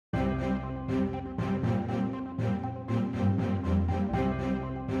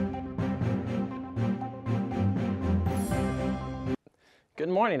Good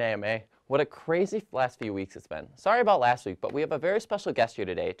morning, AMA. What a crazy last few weeks it's been. Sorry about last week, but we have a very special guest here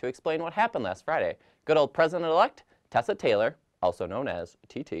today to explain what happened last Friday. Good old President-elect Tessa Taylor, also known as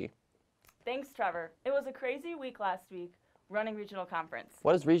TT. Thanks, Trevor. It was a crazy week last week running regional conference.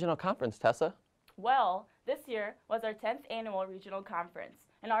 What is regional conference, Tessa? Well, this year was our 10th annual regional conference,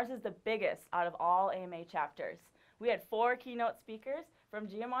 and ours is the biggest out of all AMA chapters. We had 4 keynote speakers from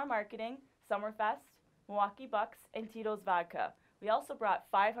GMR Marketing, Summerfest, Milwaukee Bucks, and Tito's Vodka. We also brought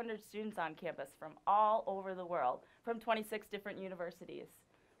 500 students on campus from all over the world, from 26 different universities.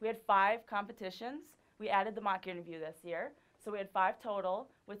 We had 5 competitions. We added the mock interview this year, so we had 5 total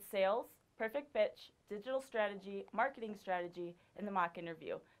with sales, perfect pitch, digital strategy, marketing strategy, and the mock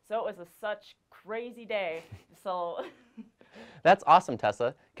interview. So it was such crazy day. That's awesome,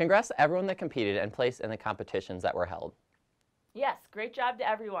 Tessa. Congrats to everyone that competed and placed in the competitions that were held. Yes, great job to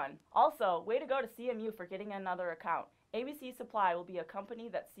everyone. Also, way to go to CMU for getting another account. ABC Supply will be a company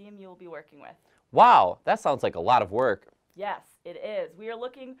that CMU will be working with. Wow, that sounds like a lot of work. Yes, it is. We are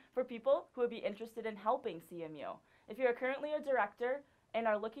looking for people who would be interested in helping CMU. If you are currently a director and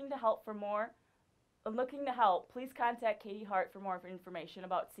are looking to help, please contact Katie Hart for more information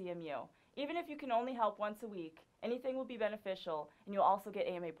about CMU. Even if you can only help once a week, anything will be beneficial, and you'll also get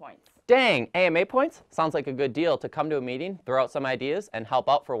AMA points. Dang, AMA points? Sounds like a good deal to come to a meeting, throw out some ideas, and help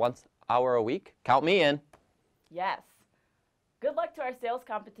out for 1 hour a week. Count me in. Yes. Good luck to our sales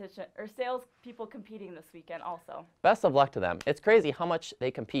competition, or sales people competing this weekend also. Best of luck to them. It's crazy how much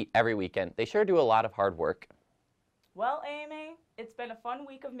they compete every weekend. They sure do a lot of hard work. Well, AMA, it's been a fun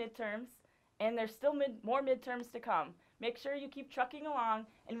week of midterms, and there's still more midterms to come. Make sure you keep trucking along,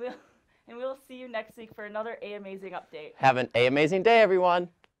 and we'll see you next week for another A-Amazing update. Have an A-Amazing day, everyone.